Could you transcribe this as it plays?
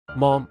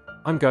Mom,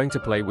 I'm going to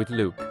play with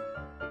Luke.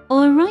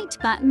 Alright,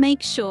 but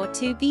make sure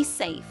to be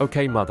safe.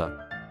 Okay, Mother.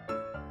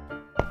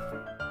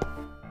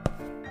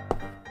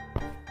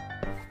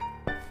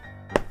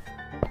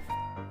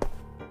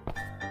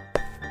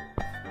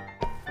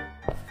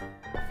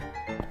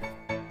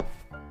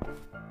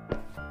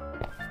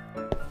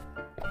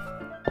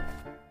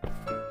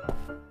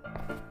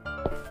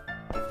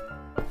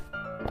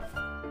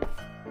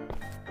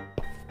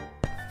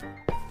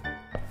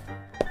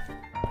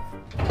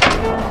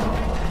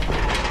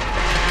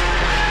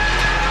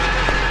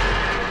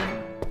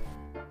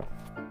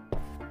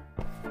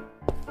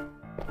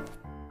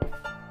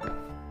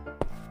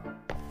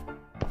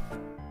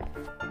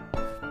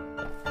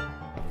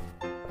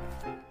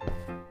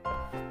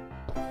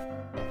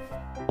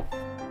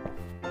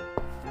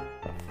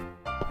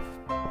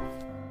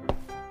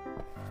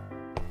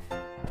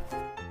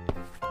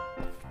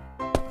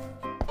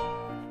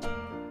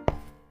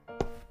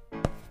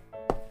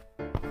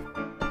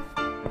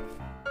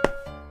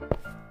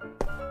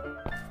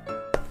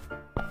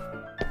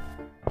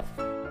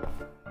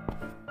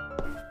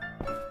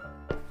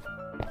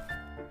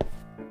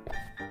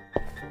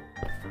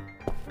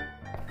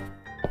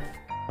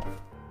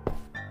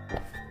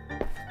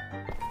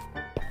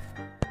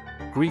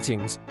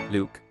 Greetings,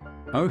 Luke.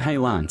 Oh hey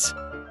Lance.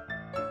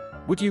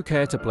 Would you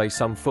care to play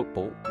some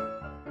football?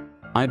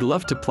 I'd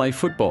love to play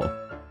football.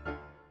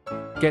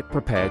 Get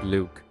prepared,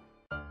 Luke.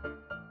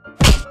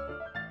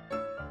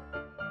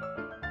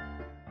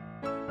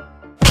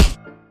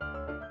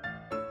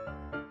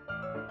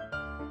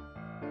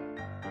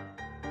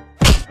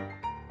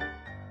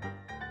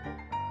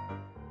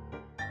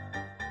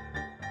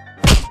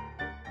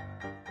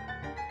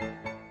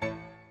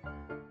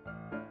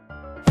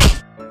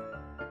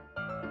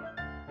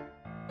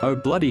 Oh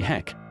bloody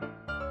heck.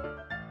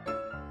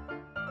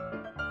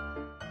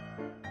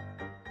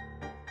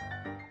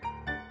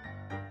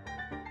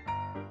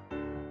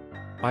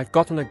 I've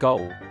gotten a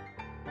goal.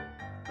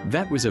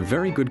 That was a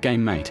very good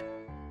game, mate.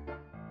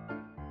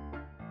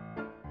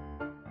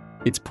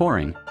 It's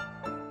pouring.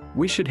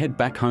 We should head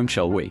back home,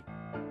 shall we?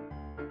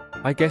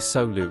 I guess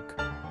so, Luke.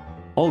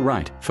 All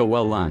right,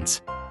 farewell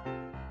Lance.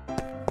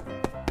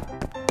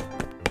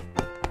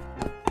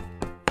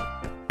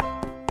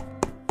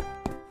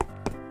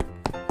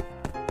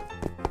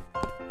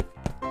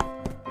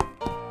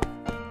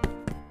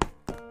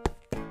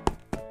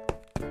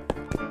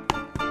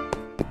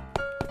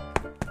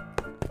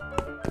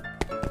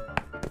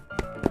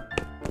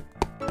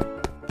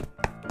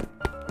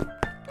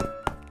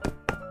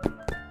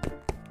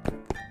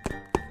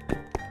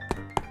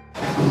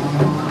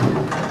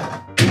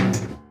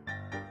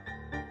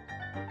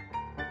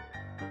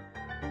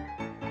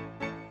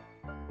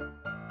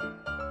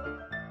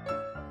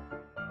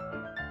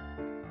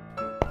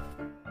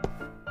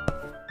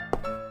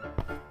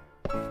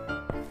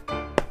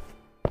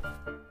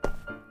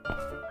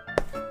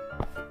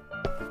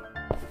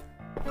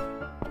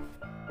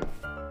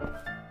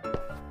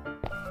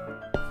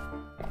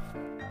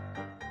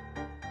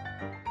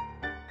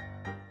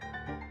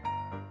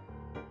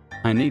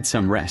 I need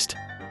some rest.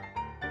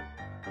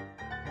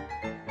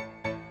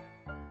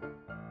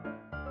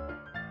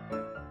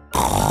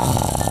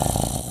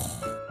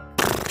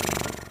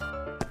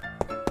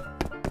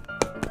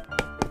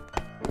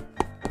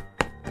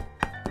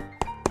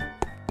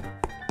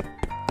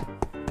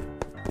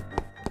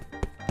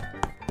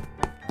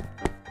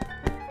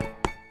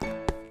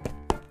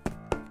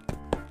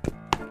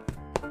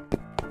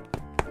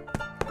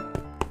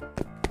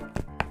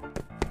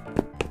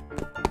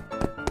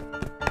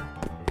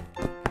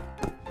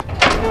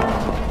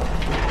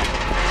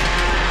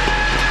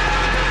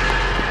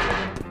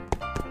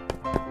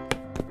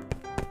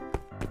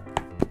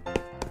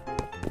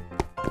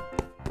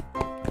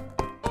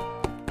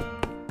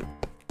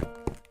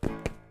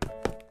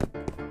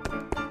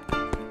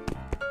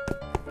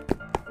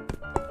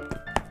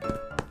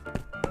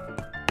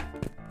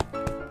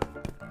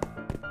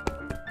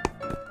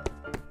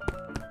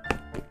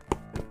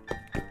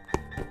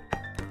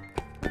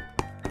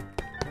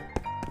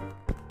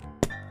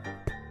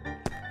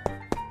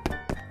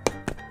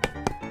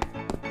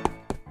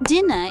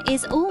 Dinner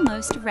is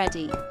almost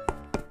ready.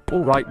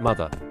 All right,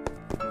 Mother.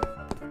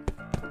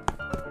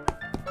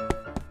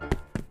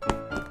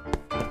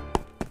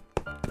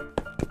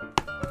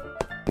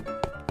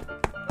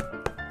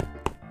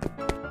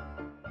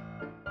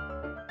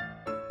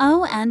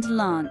 Oh, and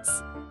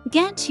Lance,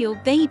 get your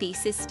baby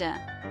sister.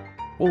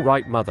 All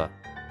right, Mother.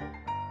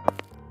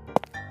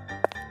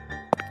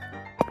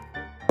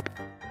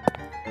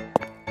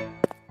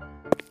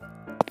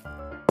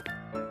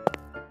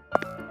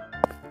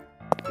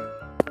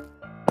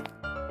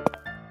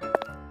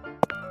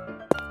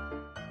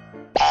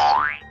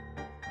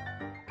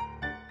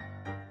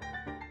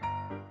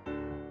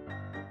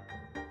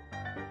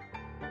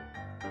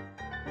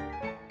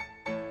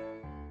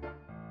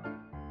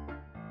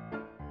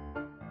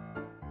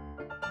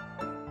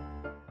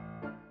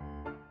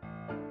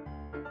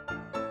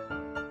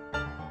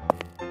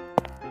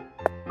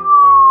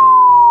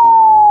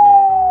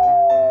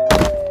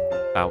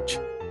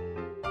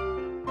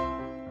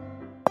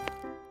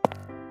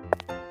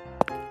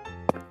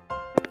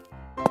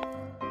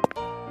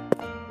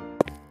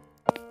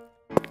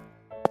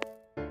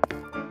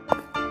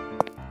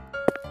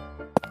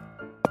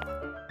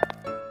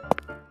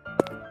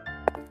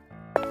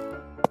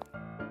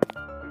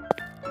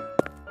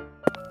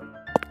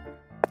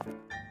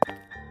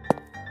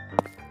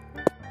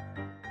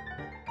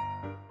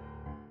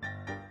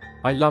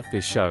 I love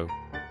this show.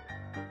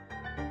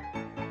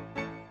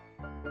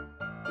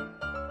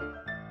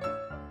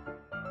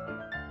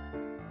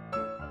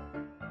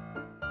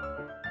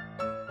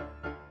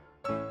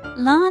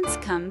 Lance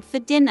come for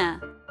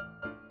dinner.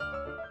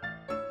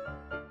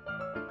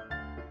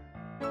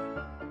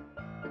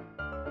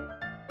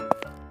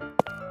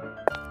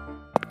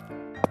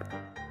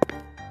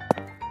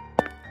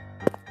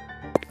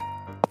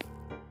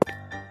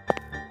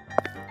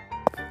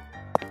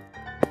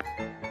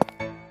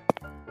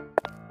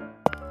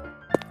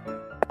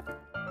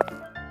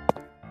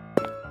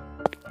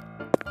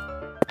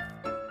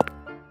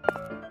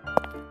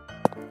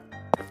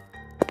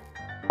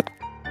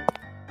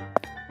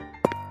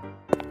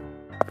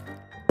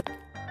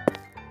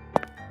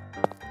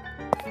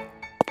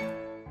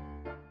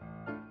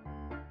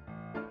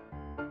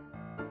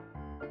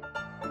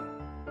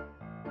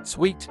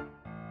 Sweet.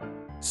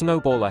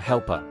 Snowballer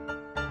helper.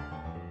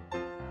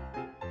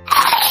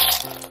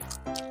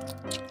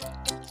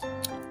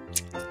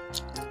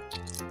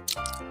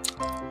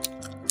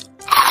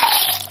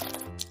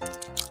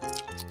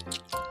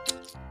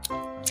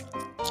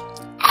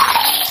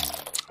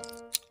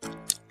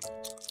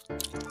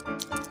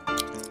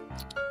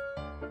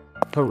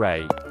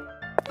 Hooray.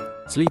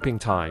 Sleeping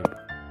time.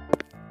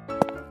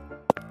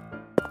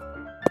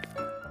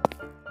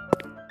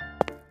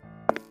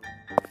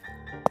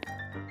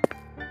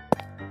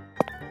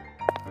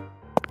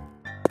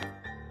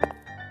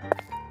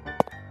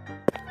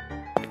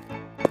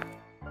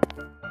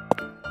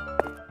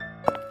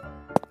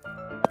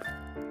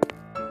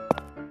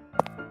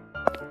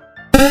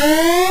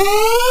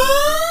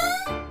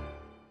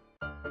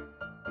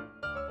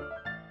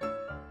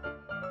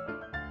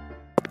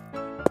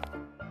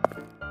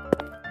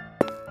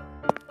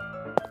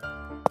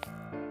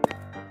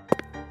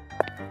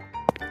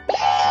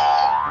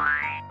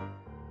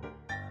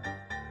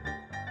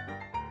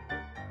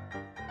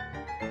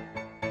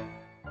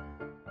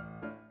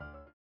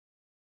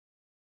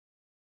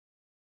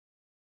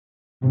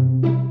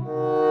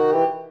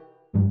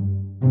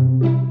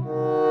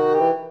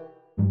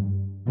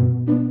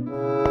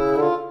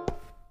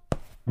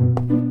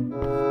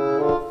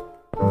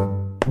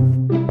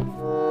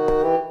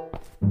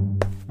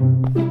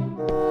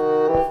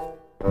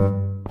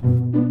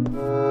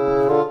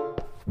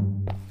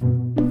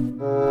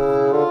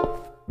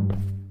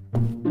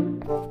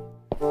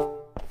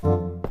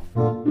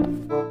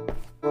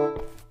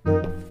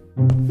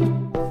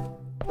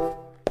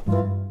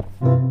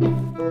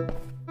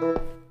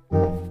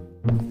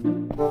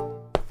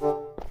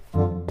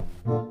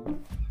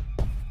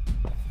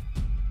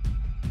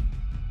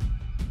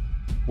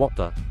 What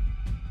the?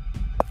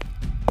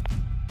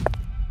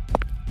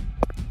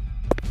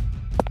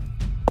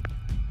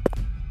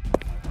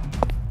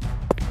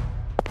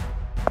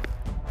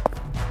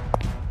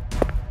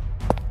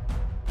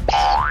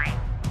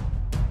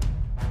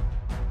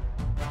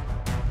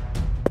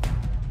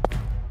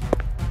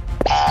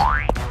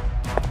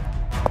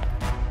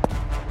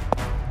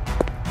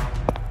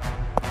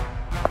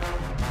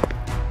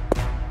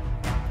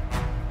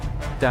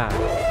 Dad,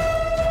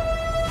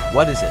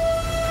 What is it?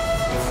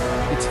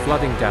 it's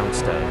flooding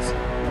downstairs.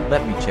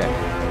 Let me check.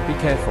 Be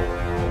careful.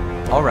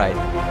 All right.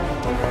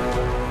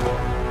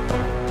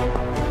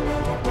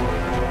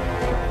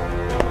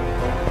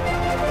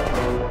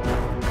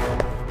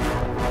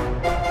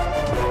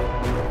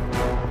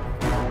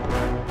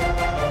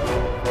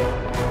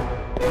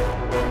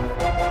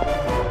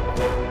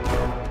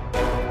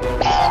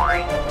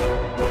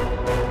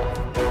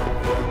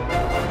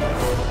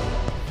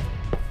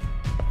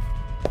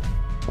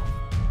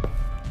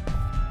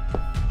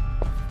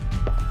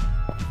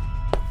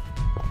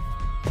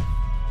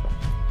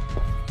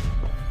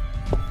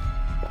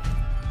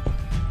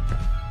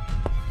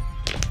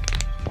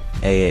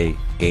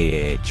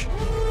 AAH.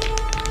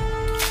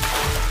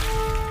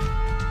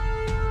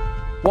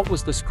 What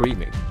was the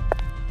screaming?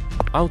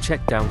 I'll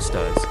check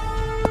downstairs.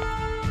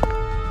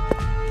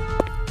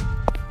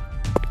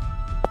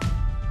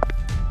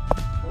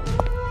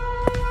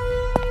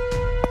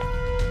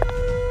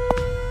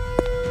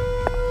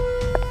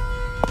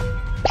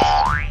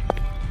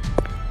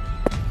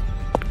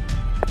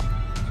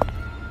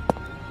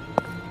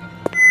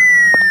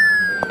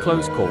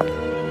 Close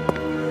call.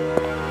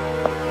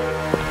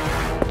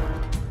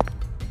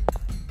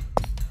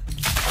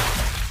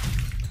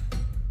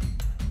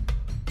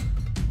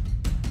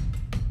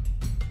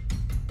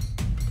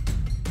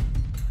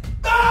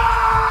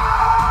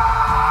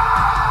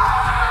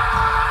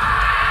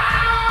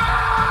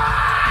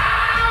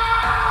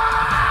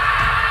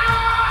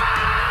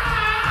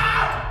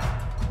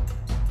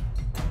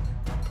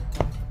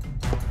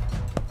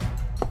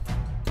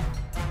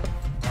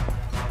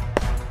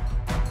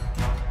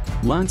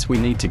 Lance, we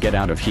need to get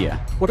out of here.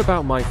 What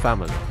about my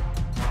family?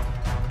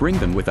 Bring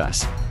them with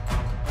us.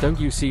 Don't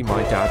you see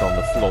my dad on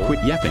the floor?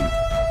 Quit yapping.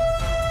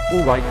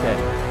 All right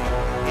then.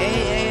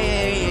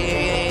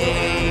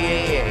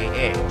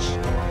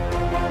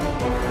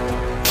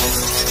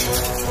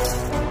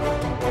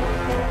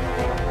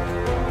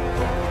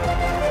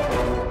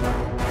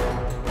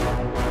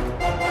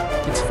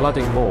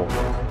 flooding more.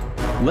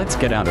 Let's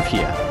get out of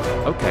here.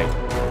 Okay.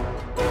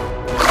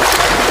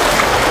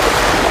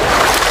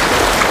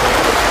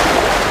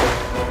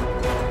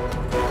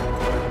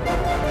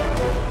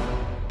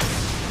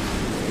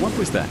 What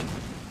was that?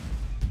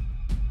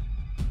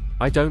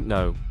 I don't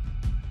know.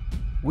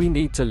 We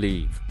need to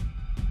leave.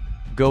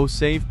 Go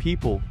save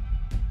people.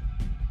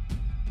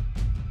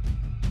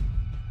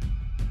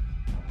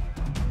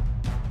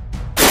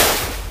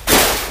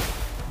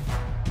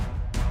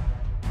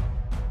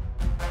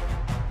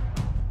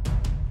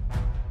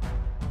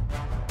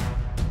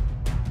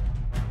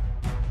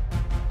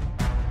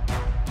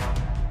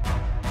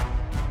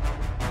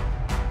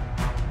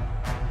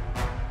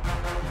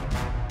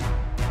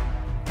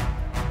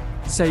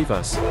 Save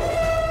us.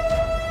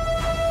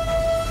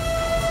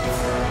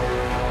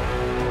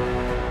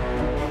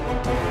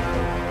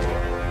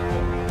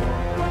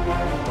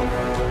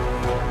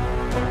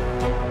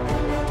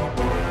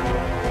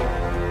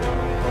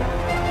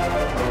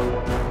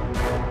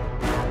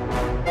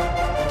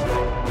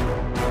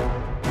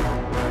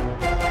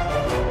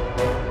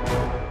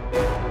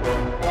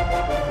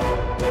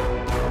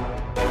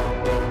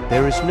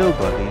 There is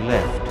nobody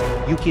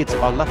left. You kids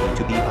are lucky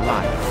to be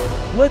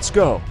alive. Let's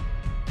go.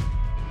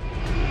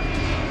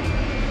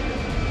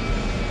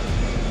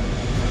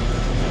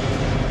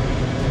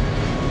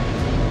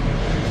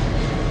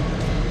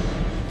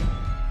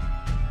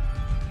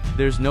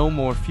 There's no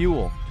more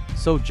fuel,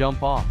 so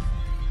jump off.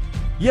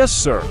 Yes,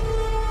 sir.